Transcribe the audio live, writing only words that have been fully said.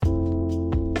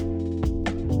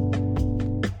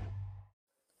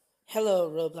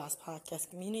Hello, Roblox podcast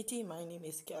community. My name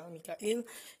is Mikael,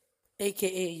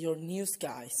 aka your news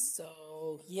guy.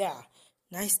 So, yeah,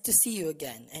 nice to see you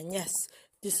again. And yes,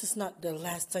 this is not the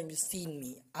last time you've seen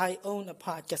me. I own a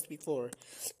podcast before,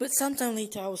 but sometime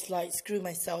later I was like, screw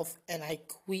myself, and I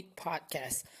quit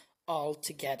podcast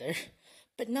altogether.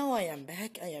 But now I am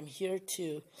back. I am here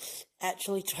to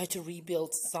actually try to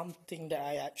rebuild something that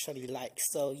I actually like.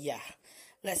 So, yeah,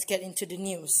 let's get into the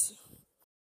news.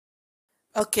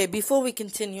 Okay, before we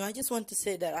continue, I just want to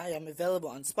say that I am available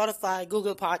on Spotify,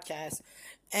 Google Podcasts,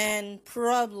 and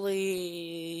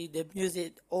probably the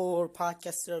music or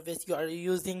podcast service you are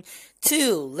using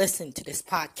to listen to this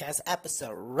podcast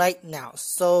episode right now.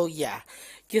 So, yeah,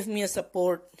 give me a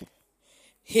support,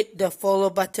 hit the follow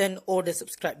button or the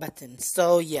subscribe button.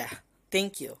 So, yeah,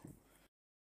 thank you.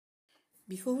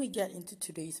 Before we get into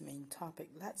today's main topic,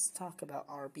 let's talk about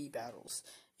RB battles.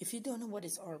 If you don't know what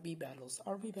is RB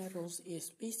battles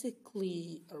is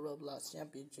basically a Roblox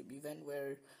championship event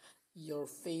where your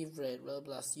favorite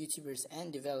Roblox YouTubers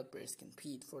and developers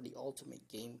compete for the ultimate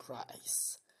game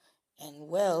prize. And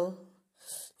well,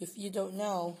 if you don't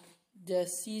know, the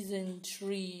season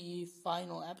 3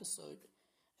 final episode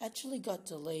actually got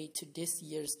delayed to this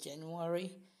year's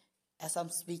January. As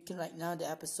I'm speaking right now, the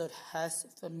episode has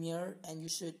premiered, and you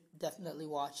should definitely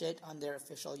watch it on their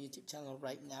official YouTube channel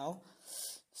right now.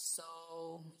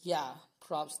 So, yeah,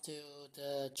 props to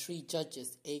the three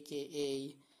judges,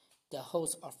 aka the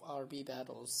host of RB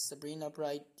Battles, Sabrina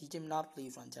Bright, DJ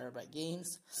Monopoly from Terabyte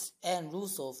Games, and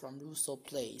Russo from Russo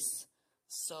Plays.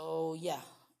 So, yeah,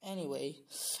 anyway,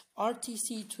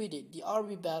 RTC tweeted the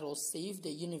RB Battles Save the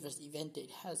Universe event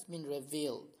date has been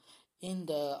revealed in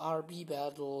the RB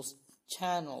Battles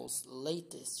channel's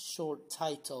latest short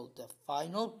titled The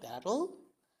Final Battle.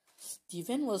 The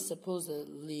event was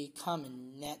supposedly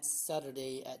coming next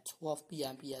Saturday at 12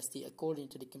 p.m. PST according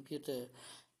to the computer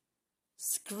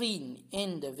screen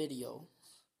in the video.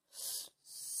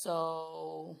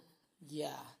 So,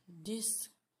 yeah, this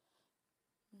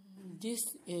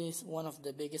is one of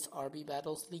the biggest RB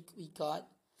battles leak we got.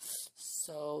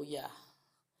 So, yeah.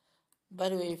 By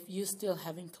the way, if you still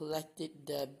haven't collected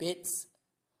the bits,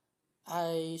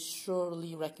 I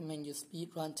surely recommend you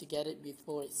speedrun to get it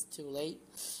before it's too late,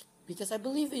 because I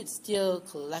believe it's still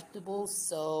collectible,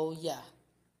 so yeah.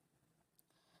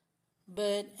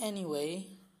 But anyway,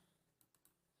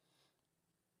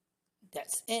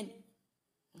 that's it.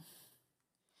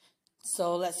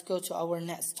 So let's go to our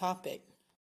next topic.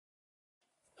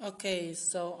 Okay,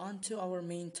 so on to our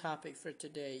main topic for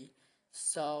today.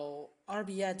 So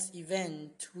RBX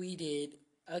event tweeted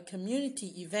a community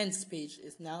events page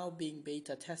is now being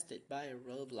beta tested by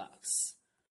Roblox.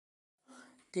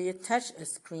 They attach a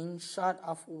screenshot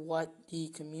of what the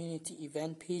community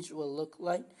event page will look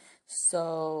like.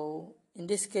 So in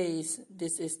this case,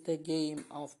 this is the game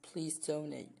of Please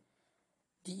Donate.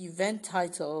 The event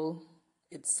title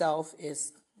itself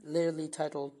is literally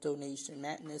titled Donation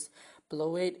Madness.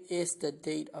 Below it is the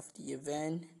date of the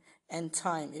event and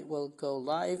time it will go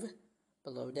live.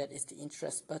 Below that is the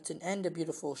interest button and the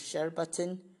beautiful share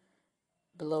button.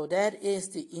 Below that is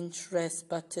the interest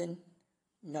button,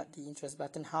 not the interest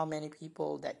button, how many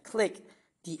people that click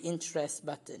the interest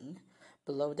button.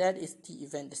 Below that is the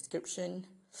event description,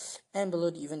 and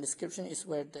below the event description is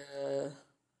where the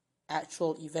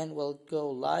actual event will go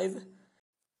live.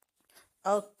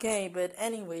 Okay, but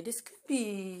anyway, this could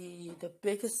be the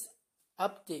biggest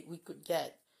update we could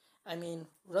get. I mean,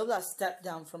 Roblox stepped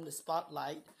down from the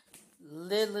spotlight,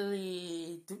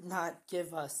 literally did not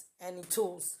give us any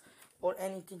tools or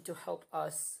anything to help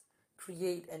us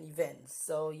create an event.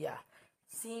 So yeah,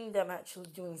 seeing them actually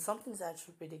doing something is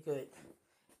actually pretty good.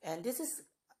 And this is,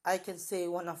 I can say,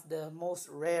 one of the most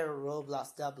rare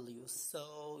Roblox W's.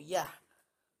 So yeah.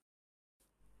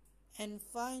 And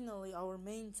finally, our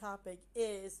main topic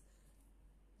is,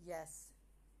 yes,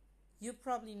 you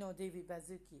probably know David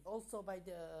Baszucki, also by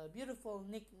the beautiful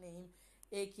nickname,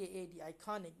 aka the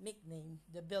iconic nickname,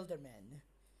 the Builderman.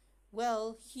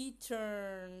 Well, he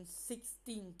turned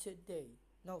 16 today.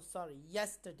 No, sorry,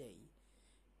 yesterday.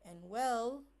 And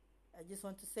well, I just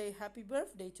want to say happy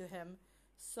birthday to him.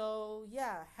 So,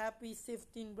 yeah, happy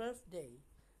 15th birthday.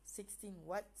 16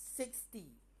 what? 60.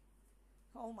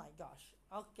 Oh my gosh.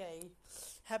 Okay.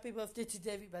 Happy birthday to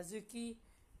David Baszucki.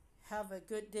 Have a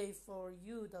good day for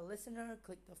you, the listener.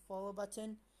 Click the follow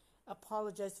button.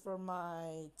 Apologize for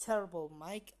my terrible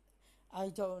mic. I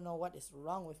don't know what is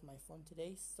wrong with my phone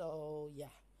today. So, yeah.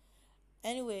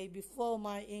 Anyway, before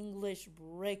my English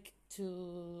break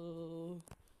to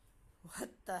what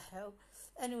the hell?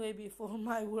 Anyway, before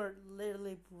my word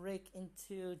literally break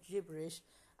into gibberish,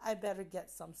 I better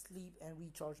get some sleep and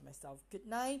recharge myself. Good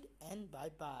night and bye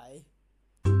bye.